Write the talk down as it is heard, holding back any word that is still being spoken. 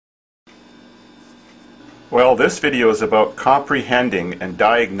Well, this video is about comprehending and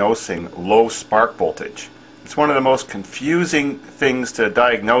diagnosing low spark voltage. It's one of the most confusing things to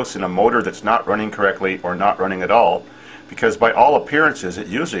diagnose in a motor that's not running correctly or not running at all, because by all appearances it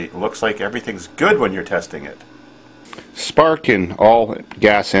usually looks like everything's good when you're testing it. Spark in all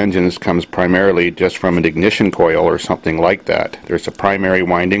gas engines comes primarily just from an ignition coil or something like that. There's a primary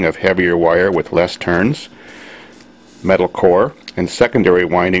winding of heavier wire with less turns, metal core, and secondary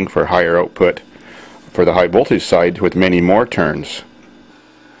winding for higher output for the high voltage side with many more turns.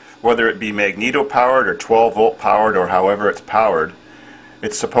 Whether it be magneto-powered or 12-volt powered or however it's powered,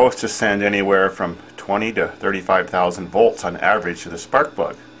 it's supposed to send anywhere from 20 to 35,000 volts on average to the spark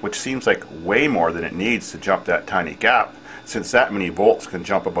plug, which seems like way more than it needs to jump that tiny gap, since that many volts can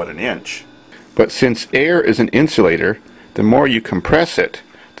jump about an inch. But since air is an insulator, the more you compress it,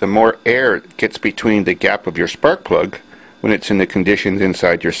 the more air gets between the gap of your spark plug when it's in the conditions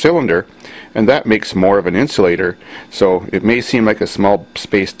inside your cylinder, and that makes more of an insulator. So it may seem like a small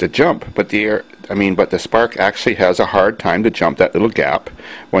space to jump, but the spark actually has a hard time to jump that little gap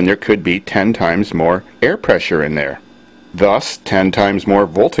when there could be 10 times more air pressure in there. Thus, 10 times more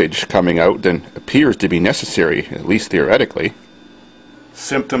voltage coming out than appears to be necessary, at least theoretically.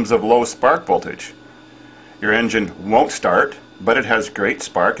 Symptoms of low spark voltage. Your engine won't start, but it has great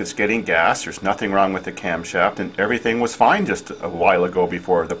spark, it's getting gas, there's nothing wrong with the camshaft, and everything was fine just a while ago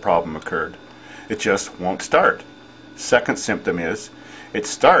before the problem occurred. It just won't start. Second symptom is, it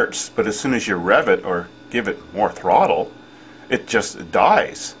starts, but as soon as you rev it or give it more throttle, it just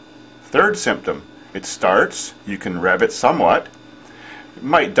dies. Third symptom, it starts, you can rev it somewhat. It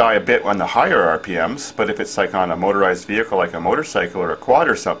might die a bit on the higher RPMs, but if it's like on a motorized vehicle like a motorcycle or a quad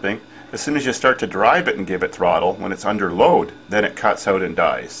or something, as soon as you start to drive it and give it throttle, when it's under load, then it cuts out and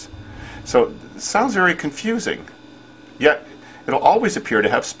dies. So it sounds very confusing, yet it'll always appear to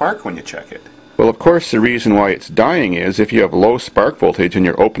have spark when you check it. Well, of course, the reason why it's dying is if you have low spark voltage and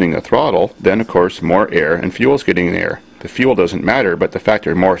you're opening the throttle, then of course more air and fuel's getting in there. The fuel doesn't matter, but the fact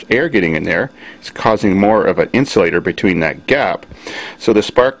there's more air getting in there is causing more of an insulator between that gap. So the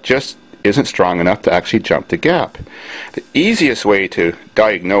spark just isn't strong enough to actually jump the gap. The easiest way to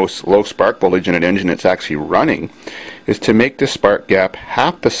diagnose low spark voltage in an engine that's actually running is to make the spark gap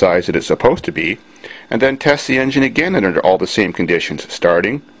half the size that it's supposed to be, and then test the engine again under all the same conditions: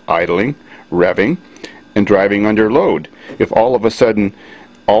 starting, idling, revving, and driving under load. If all of a sudden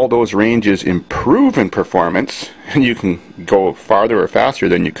all those ranges improve in performance and you can go farther or faster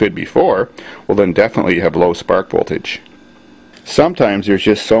than you could before, well then definitely you have low spark voltage. Sometimes there's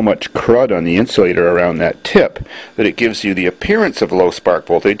just so much crud on the insulator around that tip that it gives you the appearance of low spark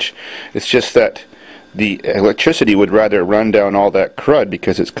voltage. It's just that the electricity would rather run down all that crud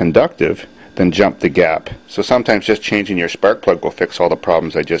because it's conductive than jump the gap. So sometimes just changing your spark plug will fix all the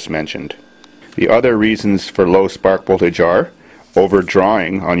problems I just mentioned. The other reasons for low spark voltage are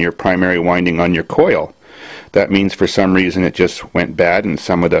overdrawing on your primary winding on your coil. That means for some reason it just went bad and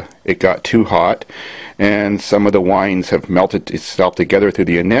it got too hot, and some of the winds have melted itself together through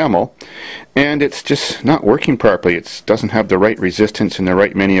the enamel, and it's just not working properly. It doesn't have the right resistance and the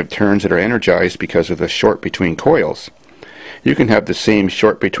right many of turns that are energized because of the short between coils. You can have the same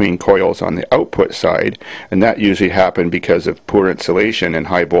short between coils on the output side, and that usually happens because of poor insulation and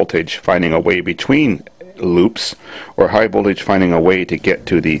high voltage finding a way between loops, or high voltage finding a way to get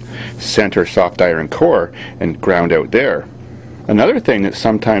to the center soft iron core and ground out there. Another thing that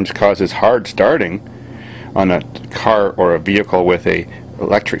sometimes causes hard starting on a car or a vehicle with a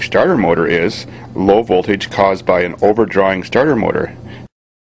electric starter motor is low voltage caused by an overdrawing starter motor.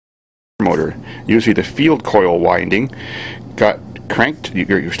 Usually the field coil winding got cranked,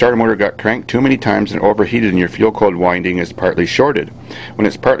 your starter motor got cranked too many times and overheated, and your field coil winding is partly shorted. When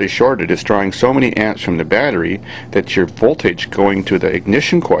it's partly shorted, it's drawing so many amps from the battery that your voltage going to the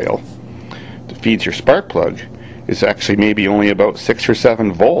ignition coil that feeds your spark plug is actually maybe only about 6 or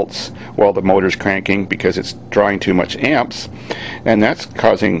 7 volts while the motor's cranking because it's drawing too much amps, and that's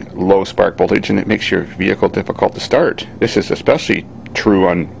causing low spark voltage, and it makes your vehicle difficult to start. This is especially true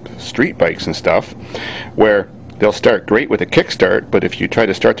on street bikes and stuff, where they'll start great with a kickstart, but if you try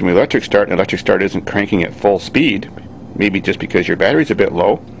to start them with electric start and electric start isn't cranking at full speed, maybe just because your battery's a bit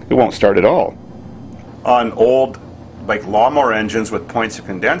low, it won't start at all. On old like lawnmower engines with points of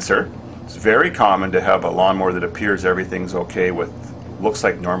condenser, it's very common to have a lawnmower that appears everything's okay with, looks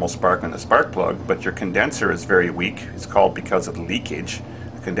like normal spark on the spark plug, but your condenser is very weak. It's called because of leakage.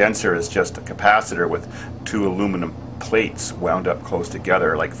 The condenser is just a capacitor with 2 aluminum plates wound up close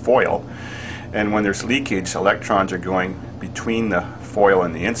together like foil. And when there's leakage, electrons are going between the foil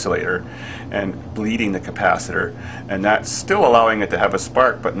in the insulator and bleeding the capacitor, and that's still allowing it to have a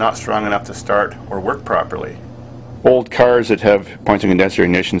spark but not strong enough to start or work properly. Old cars that have points and condenser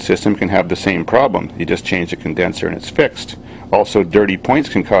ignition system can have the same problem. You just change the condenser and it's fixed. Also, dirty points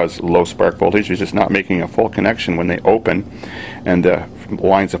can cause low spark voltage. It's just not making a full connection when they open, and the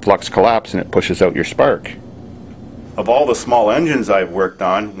lines of flux collapse and it pushes out your spark. Of all the small engines I've worked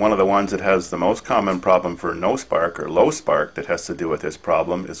on, one of the ones that has the most common problem for no spark or low spark that has to do with this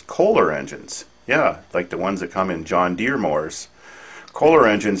problem is Kohler engines. Yeah, like the ones that come in John Deere mowers. Kohler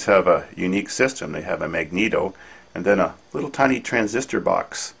engines have a unique system. They have a magneto and then a little tiny transistor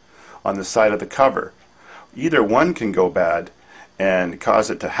box on the side of the cover. Either one can go bad and cause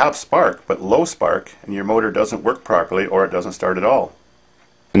it to have spark, but low spark, and your motor doesn't work properly or it doesn't start at all.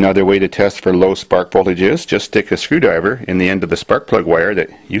 Another way to test for low spark voltage is just stick a screwdriver in the end of the spark plug wire that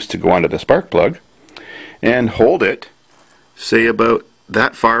used to go onto the spark plug and hold it, say about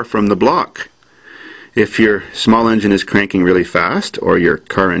that far from the block. If your small engine is cranking really fast or your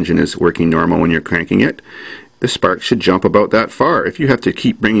car engine is working normal when you're cranking it, the spark should jump about that far. If you have to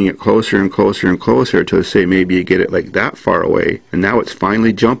keep bringing it closer and closer and closer to, say, maybe you get it like that far away and now it's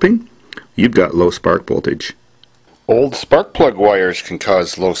finally jumping, you've got low spark voltage. Old spark plug wires can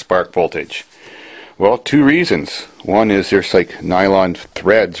cause low spark voltage. Well, two reasons. One is there's like nylon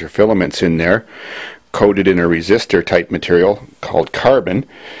threads or filaments in there coated in a resistor type material called carbon.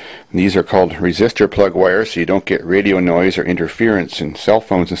 And these are called resistor plug wires, so you don't get radio noise or interference in cell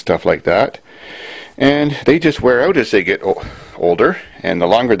phones and stuff like that. And they just wear out as they get older, and the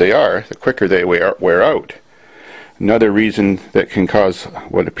longer they are, the quicker they wear out. Another reason that can cause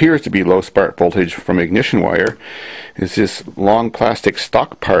what appears to be low spark voltage from ignition wire is this long plastic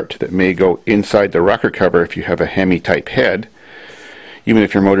stock part that may go inside the rocker cover if you have a Hemi type head. Even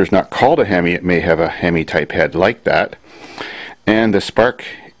if your motor's not called a Hemi, it may have a Hemi type head like that. And the spark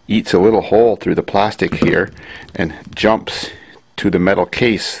eats a little hole through the plastic here and jumps to the metal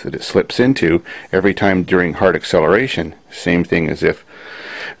case that it slips into every time during hard acceleration. Same thing as if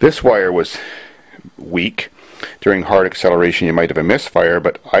this wire was weak. During hard acceleration you might have a misfire,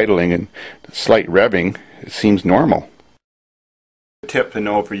 but idling and slight revving, it seems normal. A tip to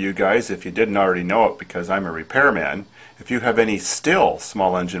know for you guys, if you didn't already know it because I'm a repairman, if you have any still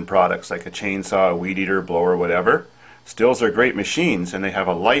small engine products like a chainsaw, a weed eater, blower, whatever, stills are great machines and they have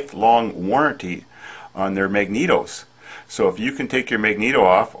a lifelong warranty on their magnetos. So if you can take your magneto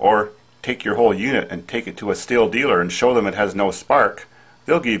off or take your whole unit and take it to a still dealer and show them it has no spark,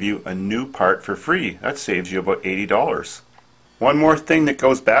 they'll give you a new part for free. That saves you about $80. One more thing that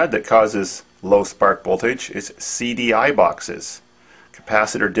goes bad that causes low spark voltage is CDI boxes,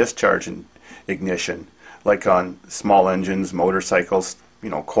 capacitor discharge ignition, like on small engines, motorcycles,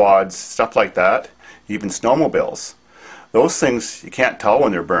 quads, stuff like that, even snowmobiles. Those things you can't tell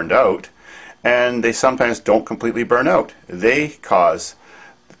when they're burned out, and they sometimes don't completely burn out. They cause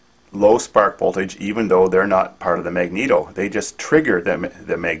low spark voltage even though they're not part of the magneto. They just trigger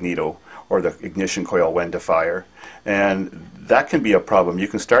the magneto or the ignition coil when to fire, and that can be a problem. You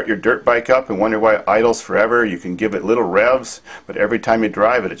can start your dirt bike up and wonder why it idles forever. You can give it little revs, but every time you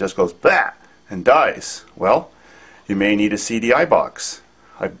drive it, it just goes bah and dies. Well, you may need a CDI box.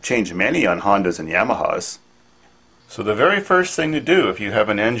 I've changed many on Hondas and Yamahas. So the very first thing to do if you have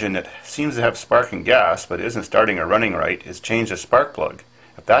an engine that seems to have sparking gas but isn't starting or running right is change the spark plug.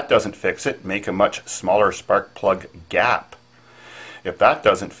 If that doesn't fix it, make a much smaller spark plug gap. If that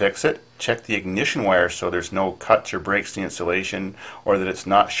doesn't fix it, check the ignition wire so there's no cuts or breaks in the insulation, or that it's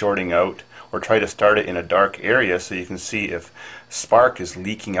not shorting out, or try to start it in a dark area so you can see if spark is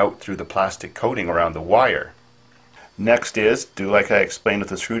leaking out through the plastic coating around the wire. Next is, do like I explained with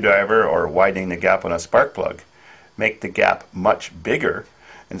the screwdriver or widening the gap on a spark plug. Make the gap much bigger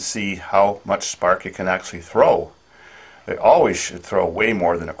and see how much spark it can actually throw. It always should throw way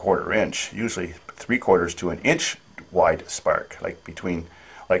more than a 1/4 inch, usually 3/4 to an inch wide spark,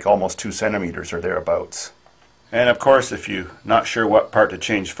 like almost 2 centimeters or thereabouts. And of course, if you're not sure what part to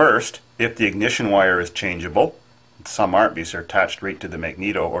change first, if the ignition wire is changeable, some aren't because they're attached right to the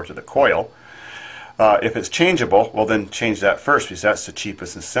magneto or to the coil. If it's changeable, well then change that first because that's the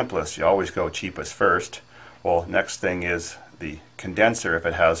cheapest and simplest. You always go cheapest first. Well, next thing is the condenser, if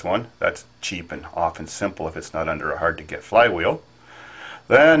it has one. That's cheap and often simple if it's not under a hard to get flywheel.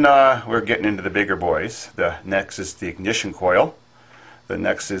 Then we're getting into the bigger boys. The next is the ignition coil. The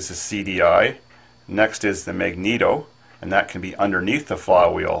next is the CDI. Next is the magneto, and that can be underneath the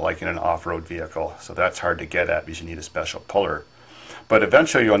flywheel like in an off-road vehicle. So that's hard to get at because you need a special puller. But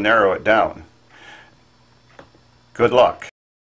eventually you'll narrow it down. Good luck.